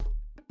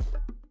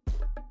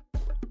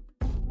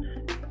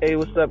Hey,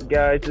 what's up,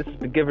 guys? This is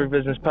the Giver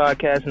Business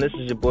Podcast, and this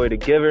is your boy, The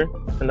Giver.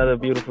 It's another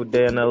beautiful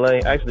day in LA.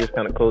 Actually, it's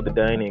kind of cold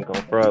today. I ain't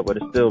gonna fraud, but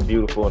it's still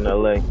beautiful in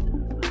LA.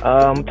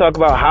 Talk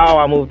about how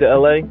I moved to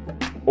LA,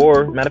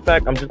 or matter of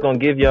fact, I'm just gonna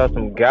give y'all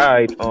some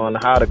guides on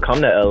how to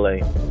come to LA.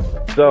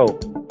 So,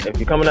 if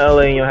you're coming to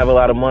LA and you don't have a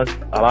lot of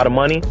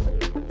money,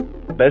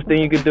 best thing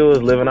you could do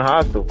is live in a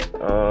hostel.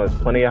 There's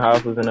plenty of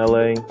hostels in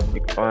LA. You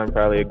can find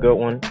probably a good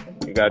one.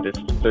 You gotta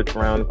just search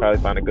around and probably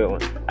find a good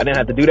one. I didn't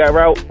have to do that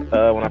route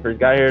when I first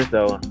got here,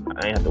 so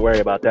I ain't have to worry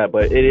about that.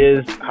 But it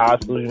is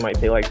hostels. You might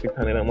pay like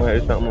 $600 a month or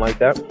something like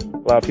that. A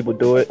lot of people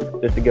do it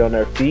just to get on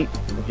their feet.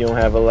 If you don't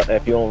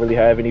really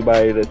have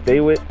anybody to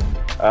stay with,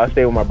 I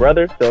stay with my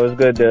brother, so it's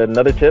good.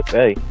 Another tip: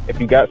 hey, if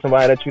you got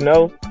somebody that you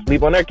know,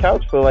 sleep on their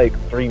couch for like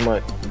 3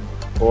 months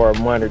or a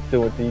month or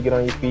two until you get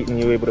on your feet and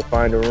you're able to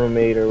find a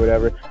roommate or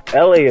whatever.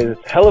 LA is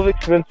hell of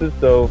expensive,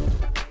 so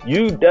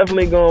you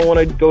definitely gonna want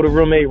to go the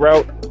roommate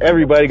route.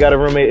 Everybody got a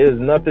roommate. It is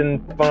nothing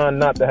fun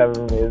not to have a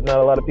roommate. There's not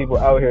a lot of people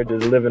out here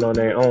just living on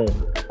their own.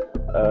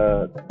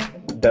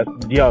 That's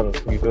young.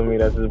 You feel me?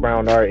 That's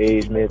around our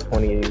age,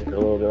 mid-20s, a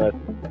little bit less.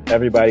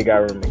 Everybody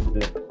got roommates.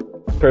 It's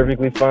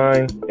perfectly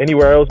fine.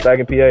 Anywhere else back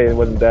in PA, it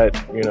wasn't that.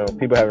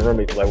 People having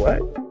roommates like what?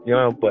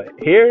 But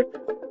here,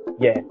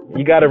 yeah,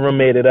 you got to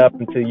roommate it up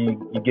until you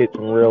get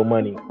some real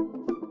money,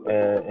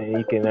 and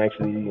you can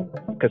actually,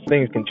 because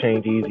things can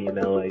change easy in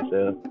LA.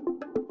 So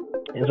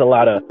there's a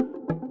lot of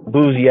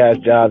boozy ass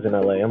jobs in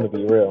LA. I'm gonna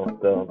be real.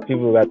 So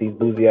people got these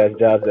boozy ass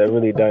jobs that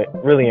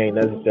really ain't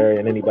necessary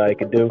and anybody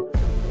could do.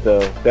 So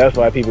that's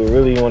why people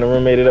really want to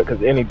roommate it up, because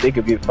they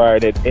could get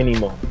fired at any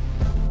moment.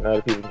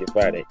 Other people get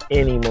fired at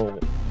any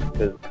moment,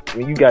 because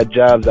when you got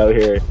jobs out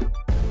here,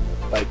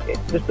 like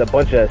just a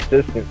bunch of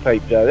assistant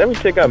type jobs. Every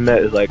chick I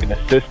met is like an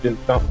assistant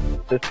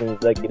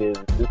executive,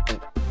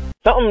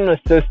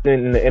 assistant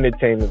in the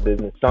entertainment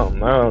business,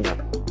 something. I don't know.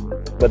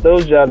 But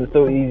those jobs are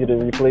so easy to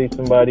replace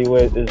somebody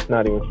with, it's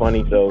not even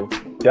funny. So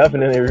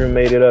definitely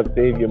roommate it up,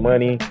 save your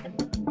money.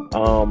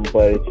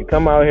 But if you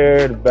come out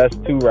here, the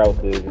best two routes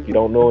is, if you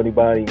don't know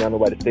anybody, you got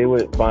nobody to stay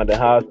with, find a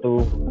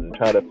hostel and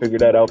try to figure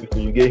that out before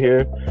you get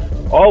here.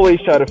 Always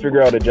try to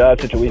figure out a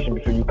job situation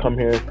before you come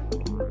here,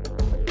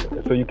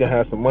 so you can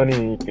have some money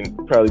and you can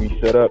probably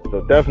be set up.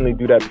 So definitely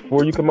do that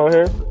before you come out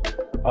here,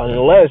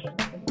 unless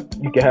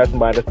you can have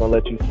somebody that's gonna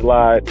let you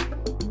slide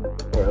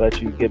or let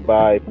you get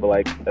by for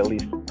like at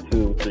least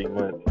 2-3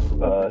 months,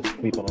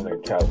 sleeping on their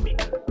couch.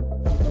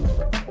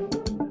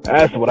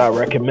 That's what I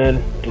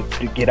recommend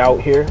to get out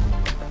here.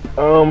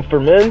 For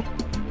men,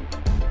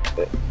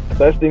 the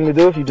best thing to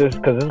do, because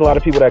there's a lot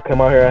of people that come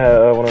out here. I had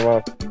one of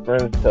my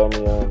friends tell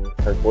me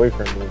her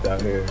boyfriend moved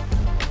out here,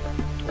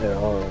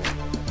 and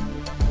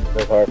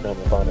it's hard for him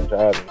to find a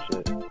job and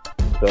shit.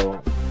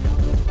 So,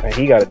 and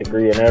he got a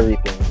degree in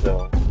everything.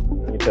 So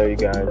let me tell you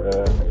guys,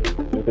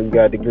 because you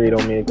got a degree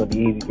don't mean it's gonna be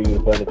easy for you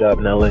to find a job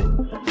in LA.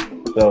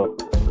 So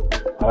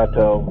I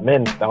tell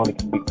men, I only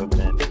can speak for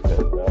men,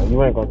 because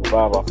you ain't gonna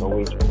survive off no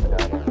waitress. I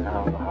don't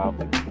know how.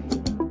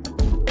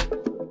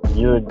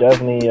 You're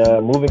definitely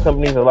moving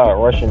companies. A lot of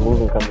Russian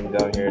moving companies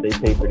out here. They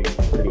pay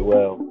pretty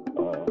well.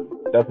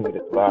 Definitely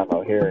to survive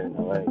out here in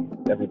LA.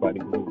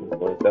 Everybody's moving,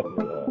 so it's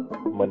definitely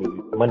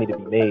money to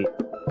be made.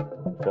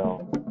 So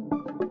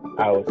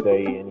I would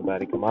say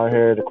anybody come out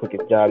here, the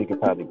quickest job you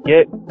could probably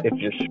get if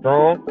you're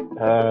strong,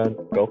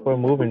 go for a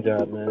moving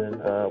job,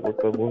 man. Work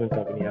for a moving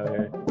company out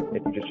here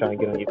if you're just trying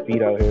to get on your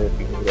feet out here. If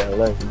you can to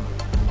LA,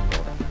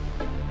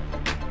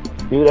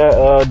 do that.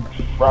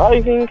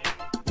 Driving,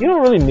 you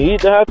don't really need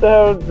to have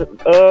a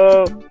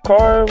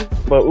car,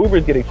 but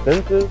Ubers get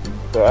expensive,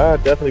 so I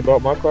definitely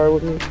brought my car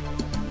with me.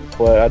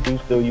 But I do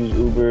still use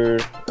Uber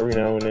every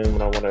now and then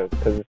when I want to,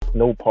 because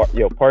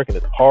parking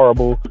is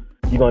horrible.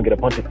 You're going to get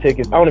a bunch of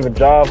tickets. I don't even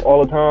drive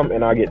all the time,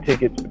 and I get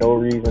tickets for no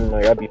reason.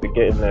 Like, I'd be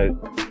forgetting that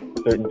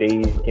certain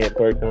days you can't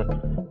park.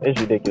 It's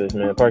ridiculous,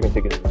 man. Parking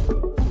tickets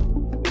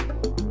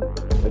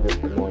are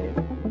just annoying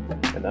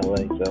in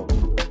LA, so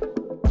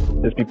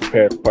just be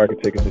prepared for parking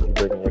tickets if you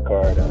bring in your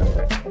car down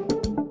here.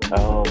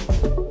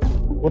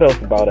 What else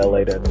about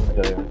LA that I need to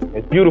tell you?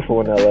 It's beautiful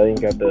in LA. You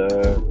got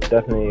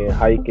definitely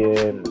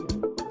hiking,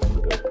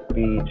 the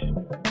beach,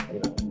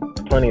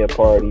 plenty of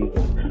parties.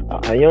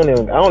 I don't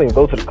even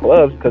go to the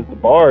clubs, because the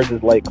bars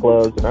is like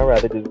clubs, and I'd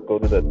rather just go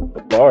to the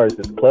bars.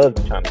 The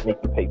clubs are trying to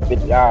make you pay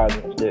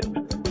 $50 and shit.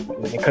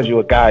 And because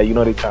you're a guy,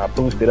 they try to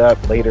boost it up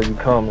later you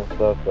come and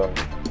stuff. So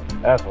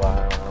that's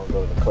why I don't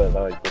go to the clubs. I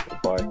like to go to the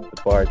bars.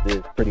 The bars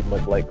is pretty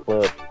much like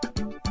clubs.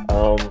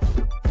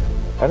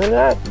 Other than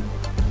that,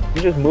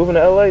 you just moving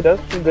to LA.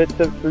 That's some good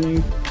tips for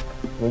you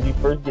when you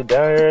first get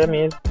down here. I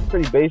mean, it's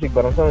pretty basic,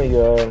 but I'm telling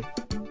you,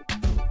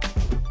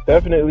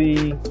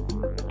 definitely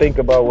think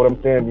about what I'm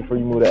saying before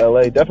you move to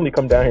LA. Definitely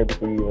come down here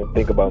before you even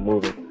think about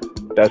moving.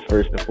 That's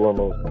first and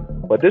foremost.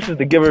 But this is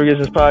the Giver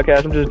Business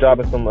Podcast. I'm just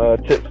dropping some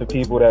tips for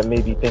people that may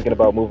be thinking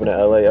about moving to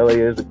LA. LA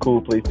is a cool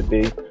place to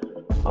be.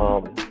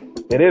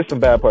 It is some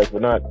bad parts,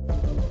 but not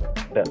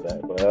that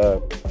bad.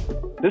 But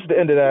this is the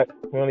end of that.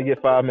 We only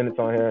get 5 minutes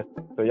on here.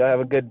 So y'all have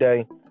a good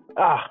day.